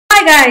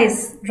Hi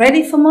guys,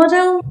 ready for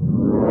model?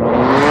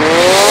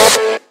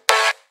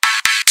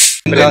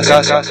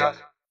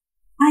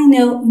 I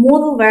know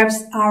modal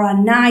verbs are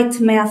a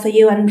nightmare for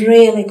you and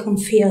really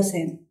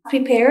confusing. I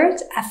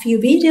prepared a few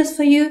videos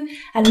for you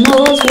and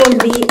modals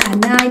won't be a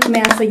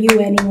nightmare for you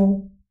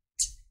anymore.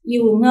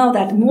 You will know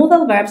that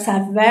modal verbs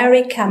are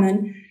very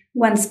common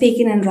when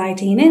speaking and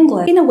writing in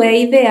English. In a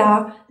way, they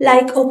are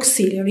like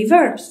auxiliary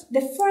verbs.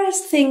 The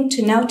first thing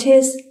to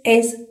notice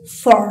is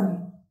form.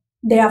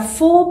 There are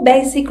 4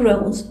 basic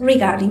rules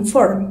regarding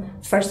form.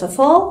 First of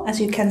all,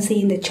 as you can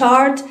see in the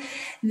chart,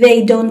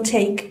 they don't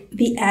take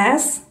the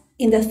S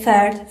in the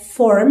third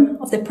form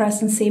of the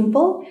present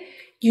simple.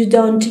 You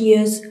don't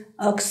use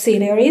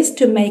auxiliaries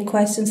to make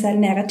questions and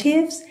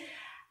negatives.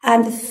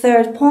 And the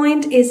third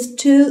point is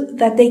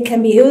that they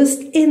can be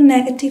used in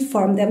negative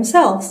form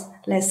themselves.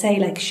 Let's say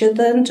like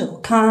shouldn't or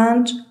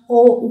can't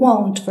or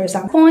won't, for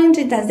example. The point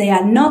is that they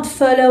are not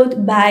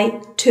followed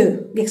by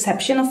to. The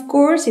exception, of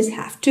course, is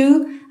have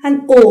to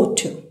and ought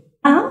to.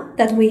 Now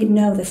that we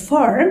know the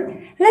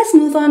form, let's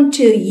move on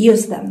to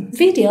use them.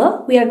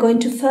 Video, we are going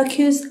to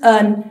focus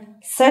on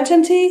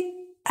certainty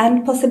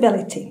and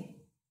possibility.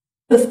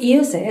 With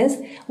uses,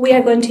 we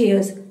are going to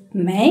use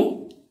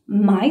may,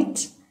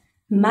 might,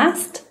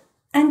 must,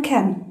 and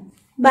can.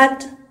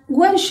 But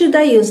when should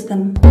I use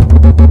them?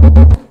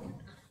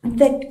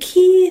 The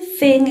key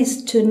thing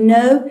is to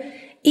know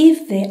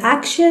if the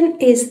action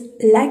is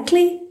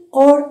likely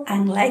or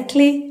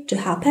unlikely to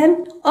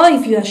happen, or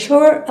if you are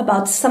sure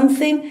about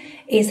something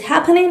is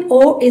happening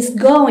or is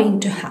going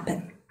to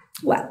happen.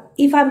 Well,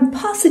 if I'm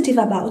positive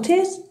about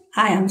it,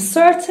 I am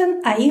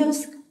certain, I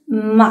use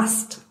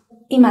must.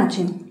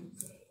 Imagine.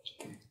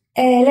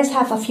 Let's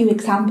have a few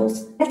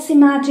examples. Let's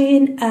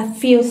imagine a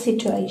few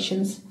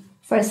situations.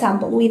 For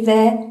example, with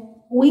the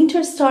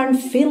winter storm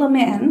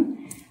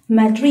Philomene,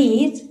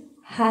 Madrid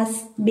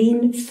has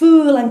been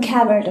full and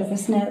covered of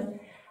snow,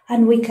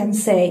 and we can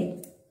say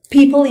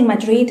people in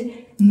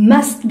Madrid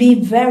must be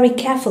very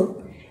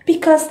careful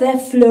because their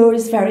floor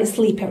is very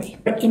slippery.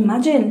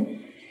 Imagine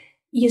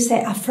you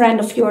say a friend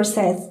of yours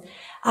says,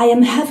 I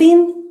am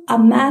having a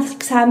math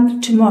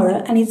exam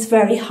tomorrow and it's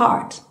very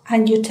hard,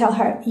 and you tell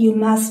her you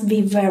must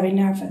be very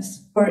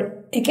nervous.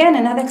 Or again,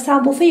 another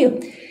example for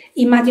you.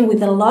 Imagine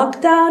with the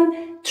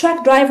lockdown,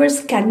 truck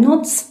drivers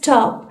cannot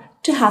stop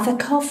to have a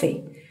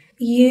coffee.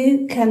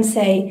 You can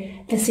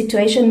say the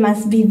situation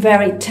must be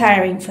very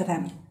tiring for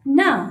them.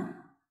 Now,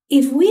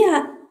 if we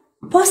are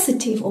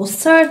positive or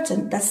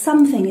certain that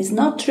something is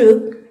not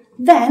true,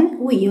 then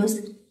we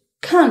use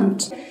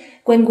can't.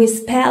 When we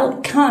spell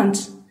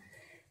can't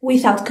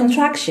without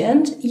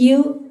contractions,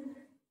 you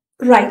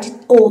write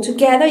it all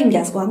together in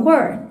just one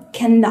word,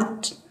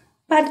 cannot.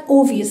 But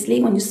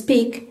obviously, when you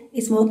speak,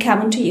 it's more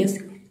common to use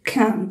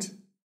can't.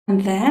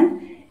 And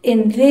then,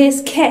 in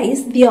this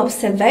case, the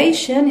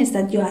observation is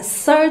that you are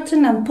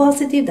certain and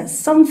positive that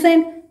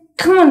something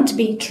can't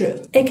be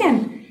true.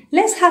 Again,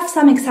 let's have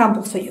some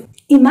examples for you.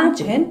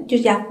 Imagine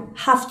you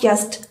have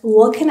just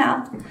woken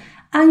up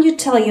and you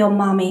tell your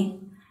mommy,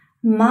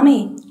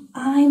 Mommy,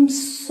 I'm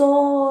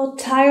so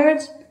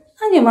tired.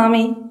 And your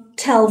mommy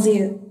tells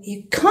you,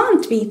 you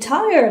can't be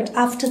tired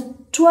after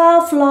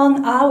 12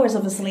 long hours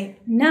of sleep.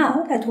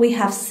 Now that we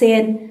have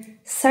seen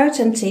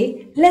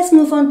certainty, let's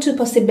move on to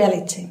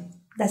possibility.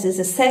 That is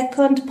the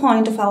second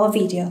point of our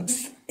video.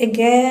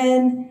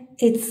 Again,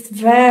 it's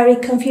very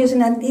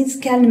confusing and this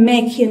can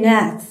make you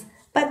nuts.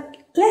 But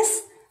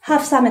let's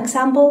have some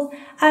examples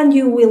and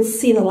you will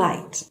see the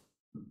light.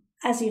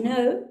 As you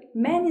know,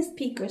 many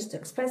speakers to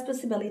express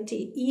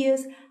possibility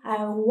use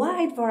a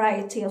wide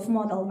variety of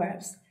modal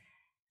verbs,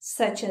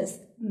 such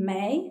as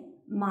may,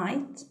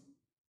 might,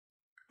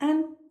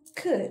 and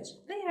could.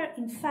 They are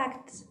in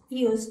fact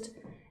used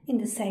in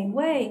the same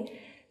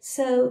way.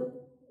 So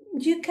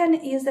you can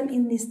use them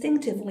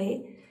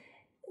instinctively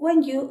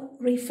when you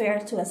refer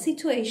to a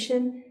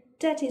situation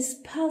that is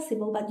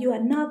possible, but you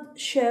are not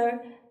sure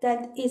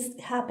that is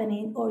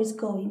happening or is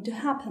going to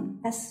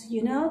happen. As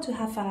you know, to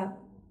have a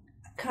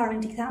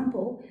current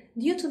example,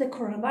 due to the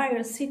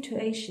coronavirus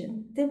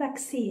situation, the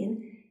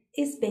vaccine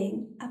is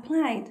being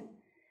applied.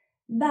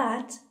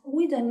 But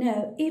we don't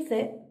know if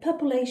the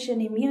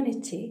population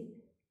immunity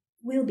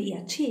will be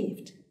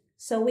achieved.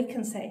 So we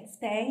can say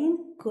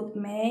Spain could,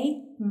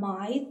 may,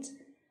 might,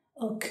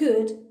 or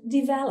could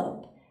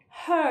develop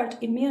herd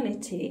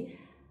immunity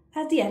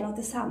at the end of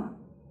the summer.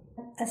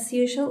 As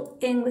usual,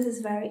 English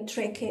is very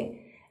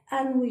tricky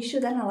and we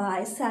should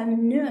analyze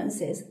some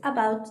nuances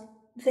about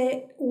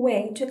the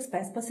way to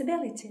express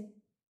possibility.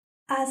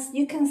 As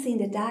you can see in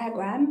the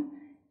diagram,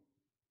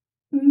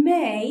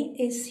 may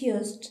is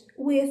used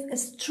with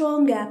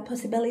stronger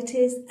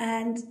possibilities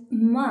and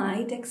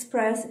might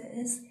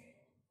expresses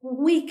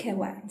weaker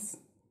ones.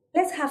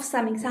 Let's have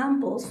some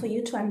examples for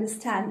you to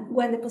understand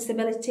when the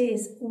possibility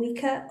is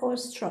weaker or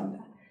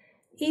stronger.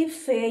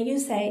 If you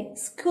say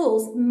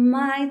schools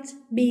might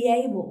be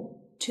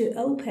able to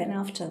open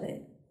after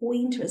the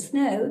winter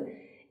snow,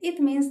 it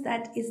means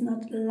that it's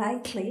not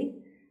likely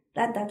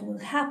that that will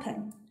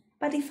happen.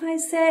 But if I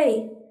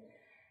say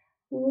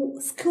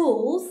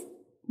schools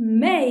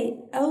may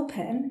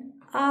open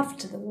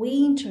after the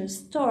winter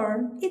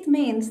storm, it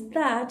means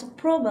that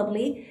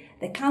probably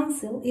the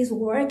council is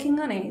working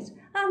on it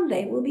and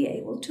they will be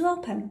able to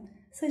open.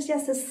 So it's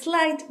just a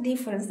slight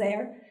difference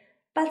there,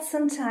 but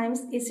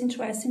sometimes it's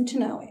interesting to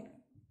know it.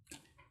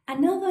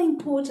 Another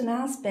important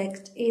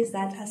aspect is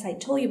that, as I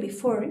told you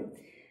before,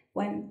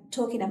 when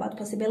talking about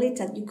possibility,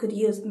 that you could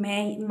use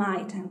may,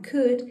 might, and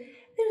could,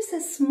 there is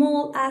a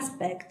small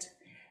aspect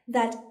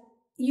that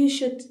you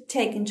should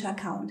take into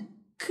account.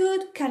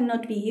 Could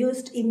cannot be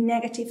used in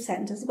negative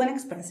sentence when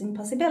expressing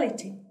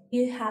possibility.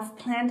 You have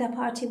planned a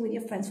party with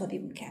your friends for the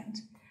weekend,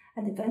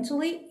 and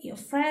eventually your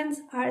friends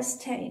are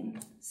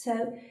staying.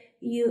 So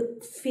you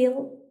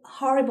feel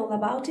horrible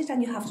about it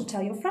and you have to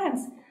tell your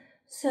friends.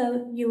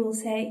 So you will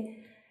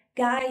say,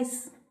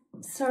 guys,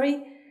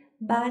 sorry,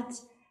 but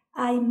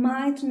I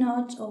might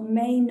not or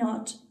may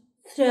not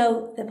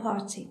throw the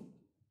party.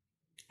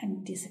 And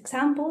in this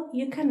example,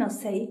 you cannot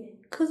say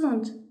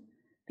couldn't,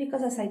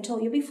 because as I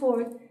told you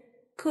before,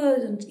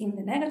 couldn't in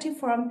the negative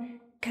form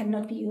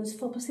cannot be used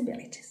for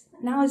possibilities.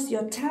 Now it's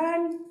your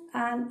turn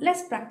and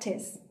let's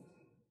practice.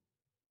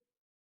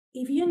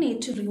 If you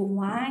need to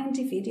rewind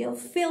the video,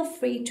 feel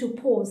free to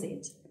pause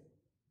it.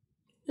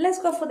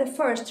 Let's go for the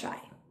first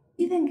try.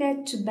 Didn't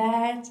get to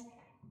bed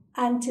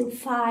until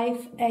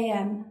 5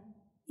 a.m.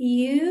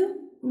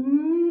 You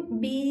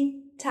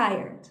be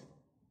tired.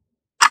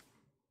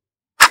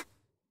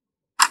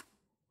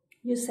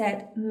 You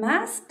said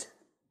must.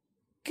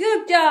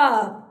 Good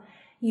job!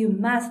 You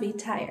must be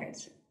tired.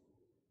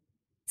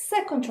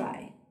 Second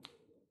try.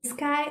 The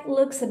sky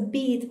looks a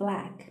bit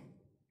black.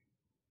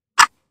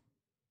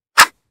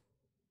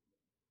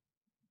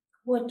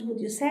 What would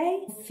you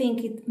say?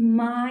 Think it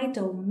might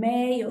or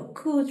may or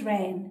could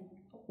rain.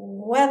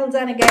 Well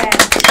done again.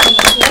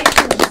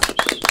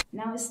 Congratulations.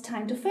 Now it's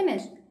time to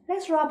finish.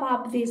 Let's wrap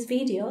up this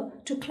video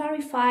to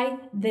clarify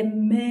the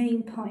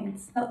main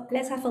points. So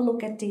let's have a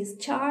look at this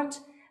chart.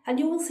 And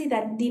you will see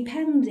that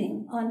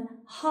depending on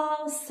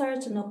how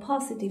certain or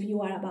positive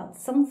you are about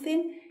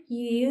something,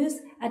 you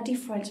use a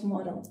different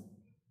modal.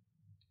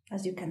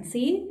 As you can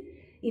see,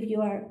 if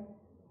you are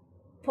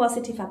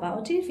positive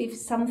about it, if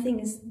something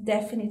is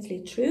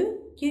definitely true,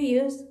 you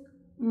use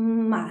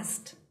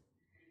must.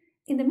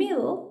 In the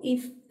middle,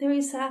 if there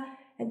is a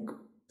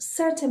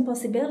certain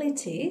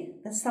possibility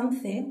that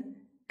something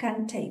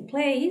can take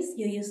place,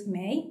 you use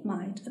may,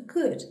 might, or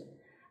could.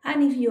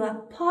 And if you are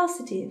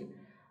positive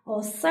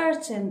or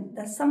certain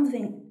that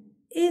something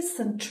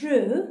isn't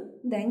true,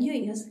 then you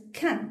use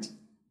can't.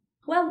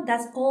 Well,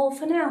 that's all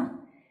for now.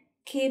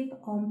 Keep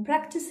on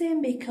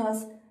practicing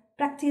because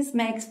practice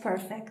makes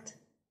perfect.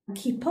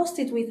 Keep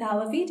posted with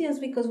our videos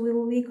because we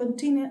will be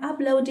continuing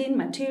uploading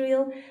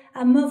material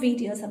and more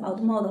videos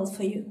about models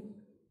for you.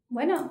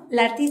 Bueno,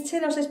 la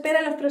teacher os espera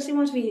en los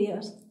próximos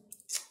vídeos.